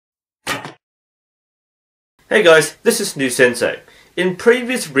Hey guys, this is New Sensei. In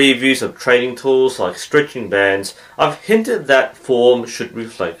previous reviews of training tools like stretching bands, I've hinted that form should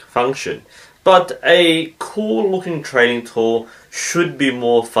reflect function, but a cool looking training tool should be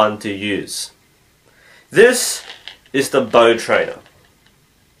more fun to use. This is the Bow Trainer.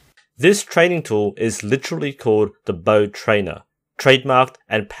 This training tool is literally called the Bow Trainer, trademarked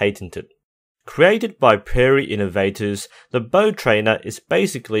and patented. Created by Prairie Innovators, the Bow Trainer is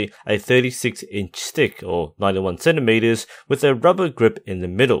basically a 36-inch stick or 91 centimeters with a rubber grip in the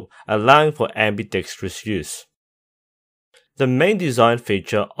middle, allowing for ambidextrous use. The main design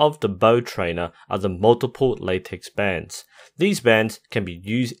feature of the Bow Trainer are the multiple latex bands. These bands can be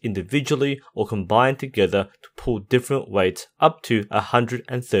used individually or combined together to pull different weights up to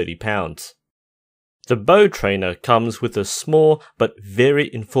 130 pounds. The Bow Trainer comes with a small but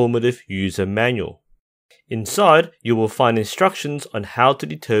very informative user manual. Inside, you will find instructions on how to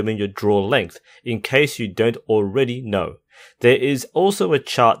determine your draw length in case you don't already know. There is also a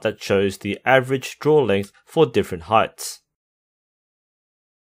chart that shows the average draw length for different heights.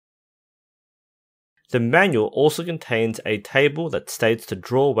 The manual also contains a table that states the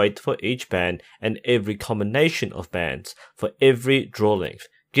draw weight for each band and every combination of bands for every draw length,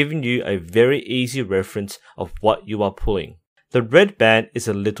 giving you a very easy reference of what you are pulling. The red band is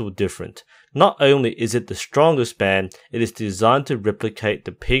a little different. Not only is it the strongest band, it is designed to replicate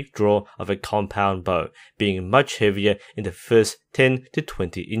the peak draw of a compound bow, being much heavier in the first 10 to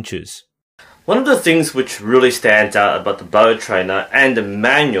 20 inches. One of the things which really stands out about the Bow Trainer and the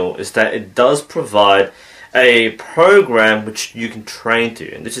manual is that it does provide a program which you can train to,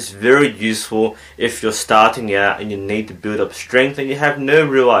 and this is very useful if you're starting out and you need to build up strength and you have no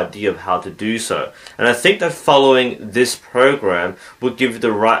real idea of how to do so. And I think that following this program will give you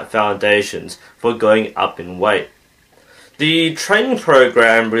the right foundations for going up in weight. The training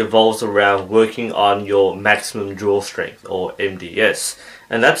program revolves around working on your maximum draw strength, or MDS,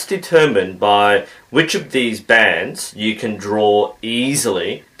 and that's determined by which of these bands you can draw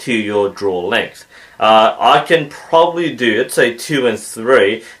easily to your draw length. I can probably do, let's say 2 and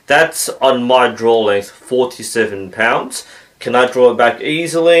 3, that's on my draw length 47 pounds. Can I draw it back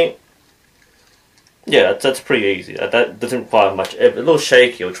easily? Yeah, that's pretty easy. That doesn't require much effort. A little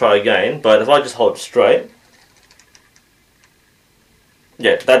shaky, I'll try again, but if I just hold it straight,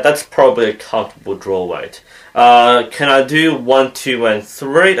 yeah, that's probably a comfortable draw weight. Can I do 1, 2 and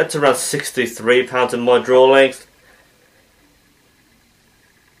 3? That's around 63 pounds in my draw length.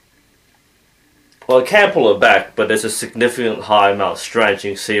 Well, I can pull it back, but there's a significant high amount of strain, as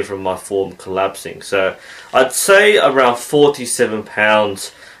you can see from my form collapsing. So I'd say around 47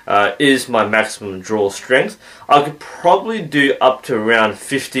 pounds is my maximum draw strength. I could probably do up to around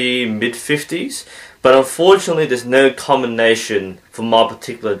 50, mid-50s, but unfortunately there's no combination for my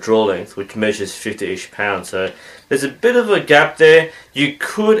particular draw length, which measures 50-ish pounds. So there's a bit of a gap there. You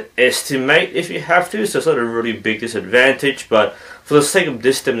could estimate if you have to, so it's not a really big disadvantage, but for the sake of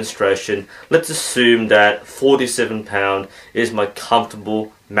this demonstration, let's assume that 47 pound is my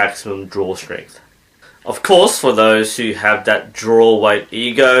comfortable maximum draw strength. Of course, for those who have that draw weight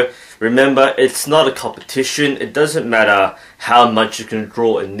ego, remember, it's not a competition. It doesn't matter how much you can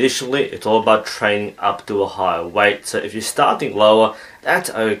draw initially. It's all about training up to a higher weight. So if you're starting lower, that's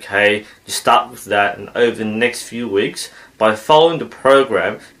okay. You start with that, and over the next few weeks, by following the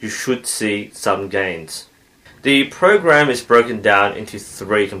program, you should see some gains. The program is broken down into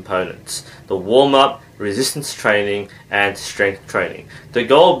 3 components: the warm-up, resistance training, and strength training. The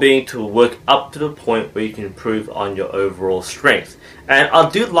goal being to work up to the point where you can improve on your overall strength. And I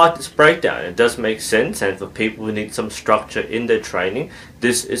do like this breakdown. It does make sense, and for people who need some structure in their training,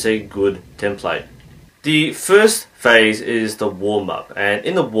 this is a good template. The first phase is the warm-up, and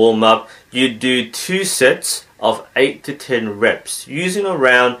in the warm-up you do 2 sets of 8 to 10 reps using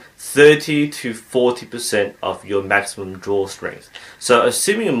around 30 to 40% of your maximum draw strength. So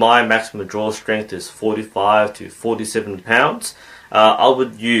assuming my maximum draw strength is 45 to 47 pounds, I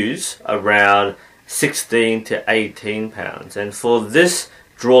would use around 16 to 18 pounds. And for this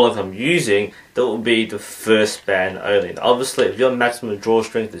draw length I'm using, that will be the first band only. And obviously, if your maximum draw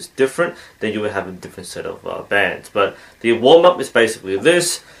strength is different, then you will have a different set of bands. But the warm-up is basically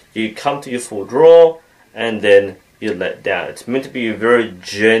this. You come to your full draw, and then you let down. It's meant to be a very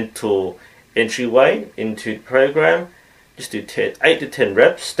gentle entryway into the program. Just do 8 to 10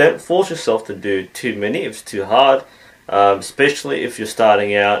 reps. Don't force yourself to do too many if it's too hard, especially if you're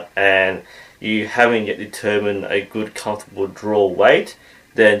starting out and you haven't yet determined a good comfortable draw weight.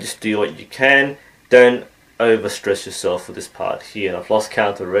 Then just do what you can. Don't overstress yourself for this part here. And I've lost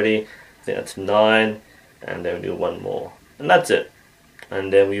count already. I think that's 9, and then we do 1 more, and that's it.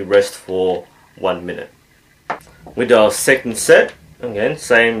 And then we rest for 1 minute. We do our second set. Again,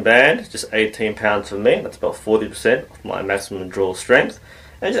 same band, just 18 pounds for me. That's about 40% of my maximum draw strength.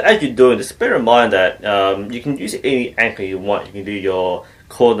 And just as you're doing this, bear in mind that you can use any anchor you want. You can do your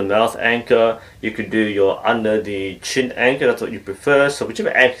corner mouth anchor, you could do your under the chin anchor, that's what you prefer. So whichever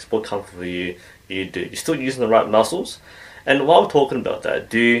anchor is more comfortable for you, you do. You're still using the right muscles. And while we're talking about that,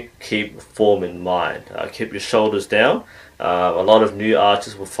 do keep form in mind. Keep your shoulders down. A lot of new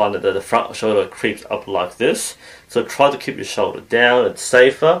archers will find that the front shoulder creeps up like this. So try to keep your shoulder down. It's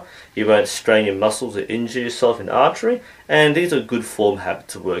safer. You won't strain your muscles or injure yourself in archery. And these are good form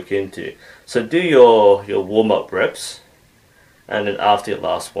habits to work into. So do your warm-up reps. And then after your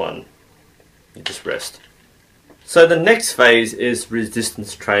last one, you just rest. So the next phase is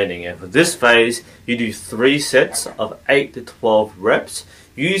resistance training, and for this phase you do 3 sets of 8 to 12 reps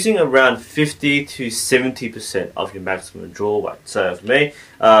using around 50 to 70% of your maximum draw weight. So for me,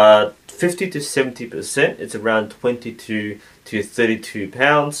 50 to 70%, it's around 22 to 32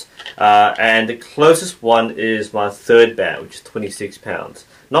 pounds, and the closest one is my third band, which is 26 pounds.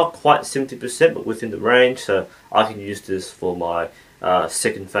 Not quite 70%, but within the range, so I can use this for my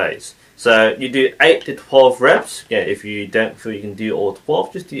second phase. So you do 8 to 12 reps. Yeah, if you don't feel you can do all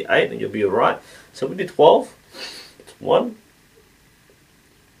 12, just do 8 and you'll be alright. So we do 12. It's 1,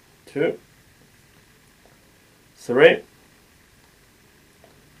 2, 3,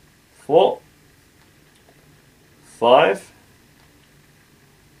 4, 5,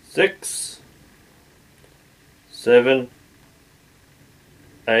 6, 7,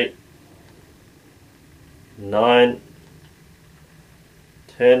 8, 9,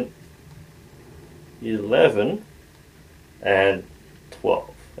 10, 11, and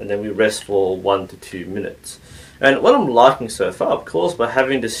 12. And then we rest for 1 to 2 minutes. And what I'm liking so far, of course, by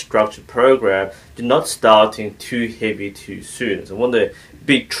having this structured program, you're not starting too heavy too soon. So one of the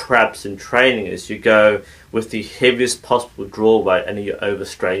big traps in training is you go with the heaviest possible draw weight and then you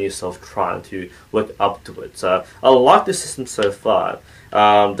overstrain yourself trying to work up to it. So I like the system so far.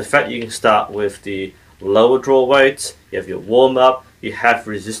 The fact you can start with the lower draw weights, you have your warm-up, you have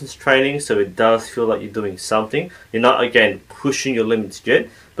resistance training, so it does feel like you're doing something. You're not, again, pushing your limits yet,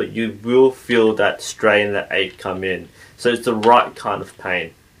 but you will feel that strain, that ache come in. So it's the right kind of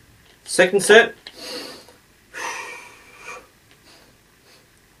pain. Second set.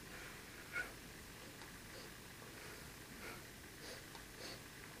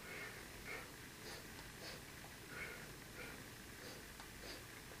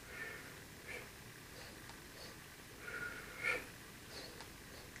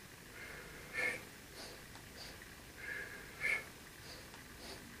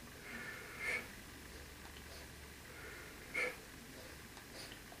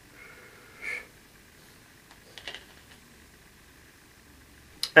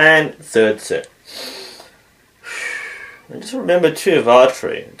 And third set. And just remember too, of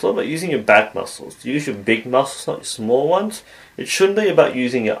archery, it's all about using your back muscles. Use your big muscles, not your small ones. It shouldn't be about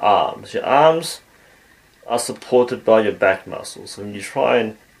using your arms. Your arms are supported by your back muscles. So when you try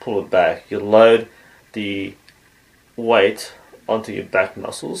and pull it back, you load the weight onto your back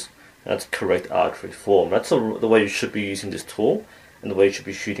muscles. That's correct archery form. That's the way you should be using this tool, and the way you should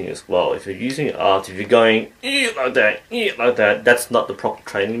be shooting as well. If you're using your arms, if you're going like that, that's not the proper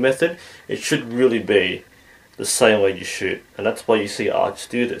training method. It should really be the same way you shoot, and that's why you see archers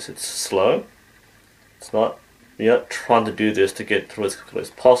do this. It's slow. It's not. You're not trying to do this to get through as quickly as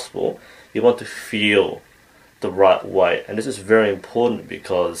possible. You want to feel the right way, and this is very important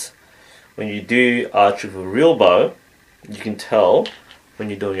because when you do archery with a real bow, you can tell when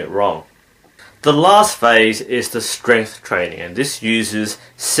you're doing it wrong. The last phase is the strength training, and this uses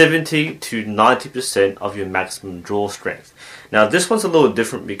 70 to 90% of your maximum draw strength. Now this one's a little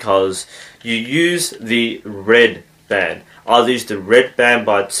different because you use the red band. Either use the red band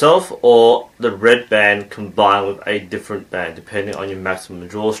by itself or the red band combined with a different band depending on your maximum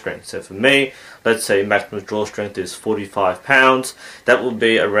draw strength. So for me, let's say maximum draw strength is 45 pounds, that will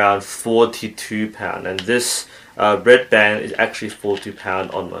be around 42 pounds, and this red band is actually 42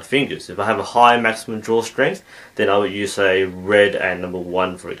 pounds on my fingers. If I have a high maximum draw strength, then I would use a red and number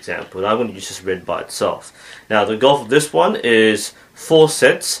 1, for example, and I'm going to use this red by itself. Now the goal for this one is 4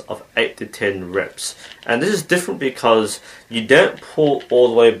 sets of 8 to 10 reps, and this is different because you don't pull all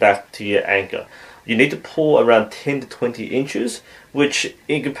the way back to your anchor. You need to pull around 10 to 20 inches, which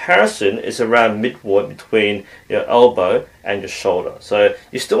in comparison is around midway between your elbow and your shoulder. So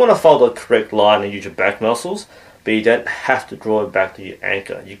you still want to follow the correct line and use your back muscles, but you don't have to draw it back to your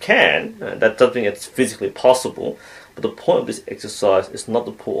anchor. You can, that's something that's physically possible, but the point of this exercise is not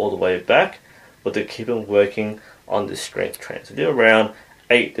to pull all the way back, but to keep on working on this strength train. So do around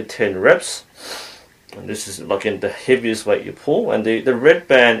 8 to 10 reps, And this is again the heaviest weight you pull, and the red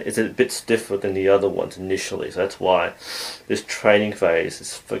band is a bit stiffer than the other ones initially, so that's why this training phase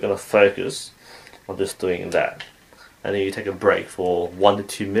is going to focus on just doing that. And then you take a break for 1 to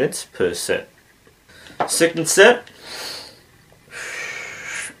 2 minutes per set. Second set,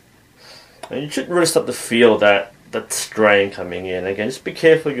 and you should really start to feel that strain coming in. Again, just be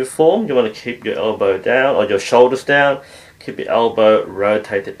careful of your form. You want to keep your elbow down or your shoulders down. Keep your elbow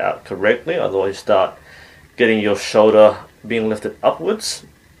rotated out correctly, otherwise you start getting your shoulder being lifted upwards.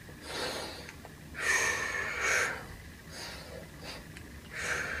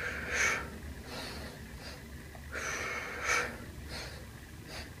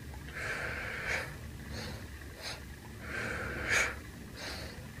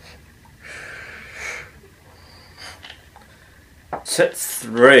 Set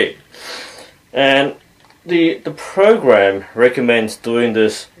 3, and the program recommends doing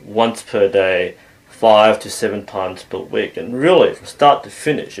this once per day, 5 to 7 times per week, and really from start to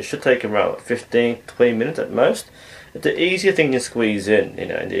finish it should take around 15-20 minutes at most. It's the easier thing to squeeze in,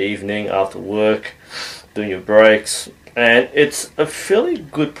 in the evening after work, doing your breaks, and it's a fairly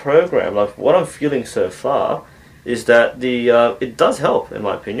good program. Like what I'm feeling so far is that it does help, in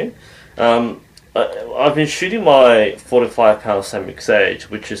my opinion. I've been shooting my 45-pound Samick Sage,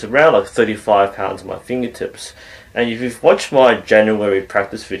 which is around like 35 pounds on my fingertips. And if you've watched my January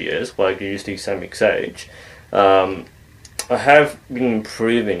practice videos where I use the Samick Sage, I have been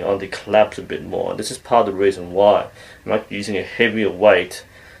improving on the collapse a bit more. This is part of the reason why I'm like using a heavier weight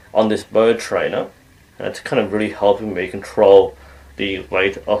on this bow trainer. And it's kind of really helping me control the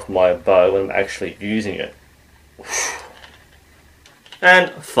weight of my bow when I'm actually using it.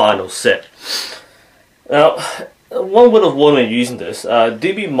 And final set. Now, one word of warning when using this,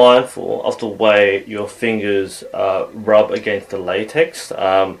 do be mindful of the way your fingers rub against the latex.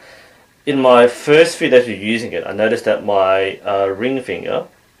 In my first few days of using it, I noticed that my ring finger,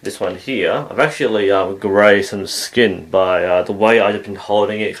 this one here, I've actually grazed some skin by the way I've been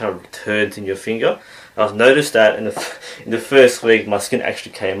holding it. It kind of turns in your finger. I've noticed that in the first week my skin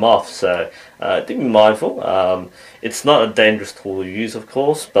actually came off, so do be mindful. It's not a dangerous tool to use, of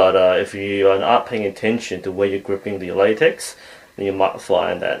course, but if you are not paying attention to where you're gripping the latex, then you might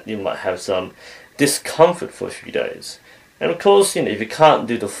find that you might have some discomfort for a few days. And of course, if you can't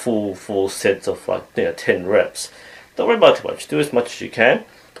do the full sets of like 10 reps, don't worry about too much. Do as much as you can,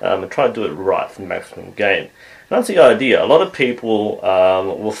 and try to do it right for maximum gain. And that's the idea. A lot of people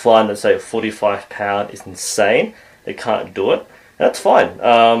will find that, say, 45 pound is insane. They can't do it. That's fine.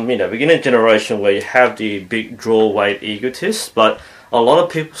 We're in a generation where you have the big draw weight egotists, but a lot of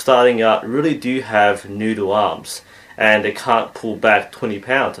people starting out really do have noodle arms, and they can't pull back 20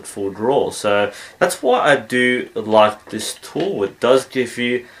 pounds at full draw. So that's why I do like this tool. It does give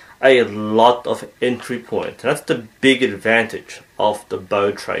you a lot of entry points. That's the big advantage of the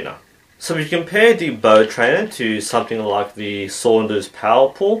bow trainer. So if you compare the bow trainer to something like the Saunders Power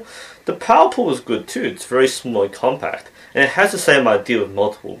Pull, the Power Pull is good too. It's very small and compact, and it has the same idea with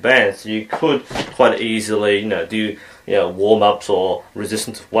multiple bands. So you could quite easily, do warm-ups or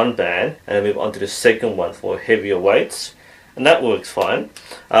resistance with one band, and then move on to the second one for heavier weights, and that works fine.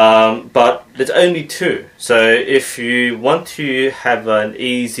 But there's only 2. So if you want to have an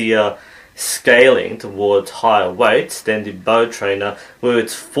easier scaling towards higher weights, then the bow trainer with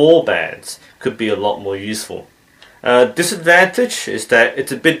its 4 bands could be a lot more useful. Disadvantage is that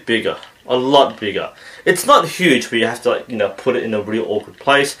it's a bit bigger, a lot bigger. It's not huge where you have to put it in a real awkward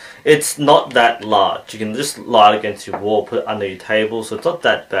place. It's not that large. You can just lie it against your wall, put it under your table, so it's not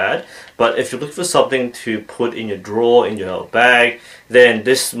that bad. But if you're looking for something to put in your drawer, in your bag, then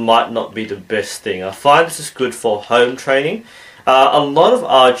this might not be the best thing. I find this is good for home training. A lot of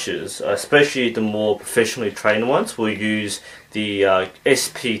archers, especially the more professionally trained ones, will use the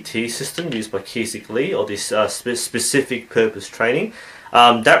SPT system used by Keesik Lee, or this specific purpose training.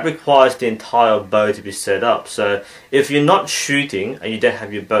 That requires the entire bow to be set up. So if you're not shooting and you don't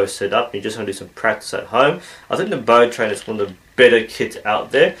have your bow set up, you just want to do some practice at home, I think the bow trainer is one of the better kits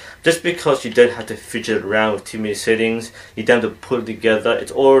out there, just because you don't have to fidget around with too many settings. You don't have to put it together.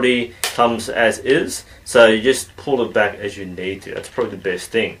 It already comes as is, so you just pull it back as you need to. That's probably the best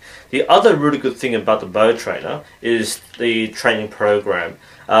thing. The other really good thing about the bow trainer is the training program.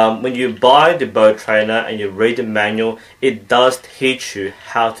 When you buy the bow trainer and you read the manual, it does teach you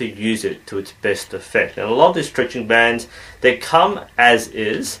how to use it to its best effect. And a lot of these stretching bands, they come as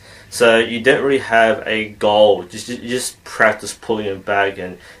is, so you don't really have a goal. You just practice pulling it back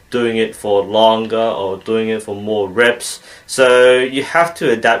and doing it for longer or doing it for more reps. So you have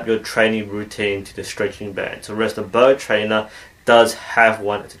to adapt your training routine to the stretching band. So whereas the bow trainer does have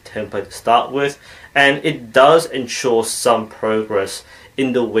one as a template to start with, and it does ensure some progress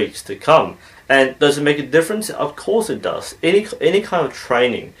in the weeks to come. And does it make a difference? Of course it does. Any kind of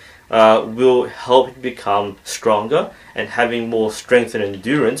training will help you become stronger, and having more strength and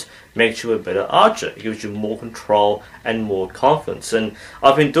endurance makes you a better archer. It gives you more control and more confidence. And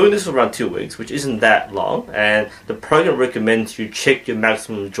I've been doing this for around 2 weeks, which isn't that long, and the program recommends you check your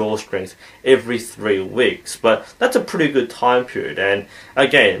maximum draw strength every 3 weeks, but that's a pretty good time period. And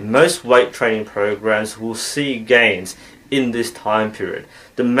again, most weight training programs will see gains in this time period.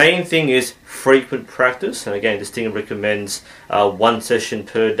 The main thing is frequent practice, and again, this thing recommends 1 session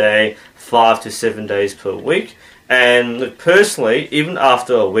per day, 5 to 7 days per week. And personally, even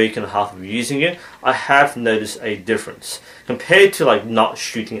after a week and a half of using it, I have noticed a difference. Compared to like not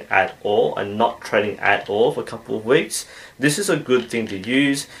shooting at all and not training at all for a couple of weeks, this is a good thing to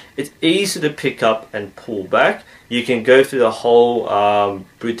use. It's easy to pick up and pull back. You can go through the whole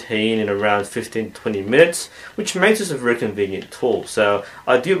routine in around 15 to 20 minutes, which makes this a very convenient tool. So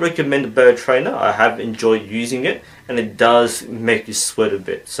I do recommend the Bow Trainer. I have enjoyed using it, and it does make you sweat a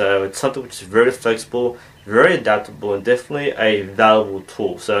bit. So it's something which is very flexible, very adaptable, and definitely a valuable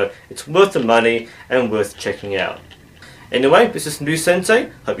tool. So it's worth the money and worth checking out. Anyway, this is New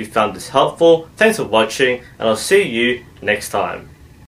Sensei. Hope you found this helpful. Thanks for watching, and I'll see you next time.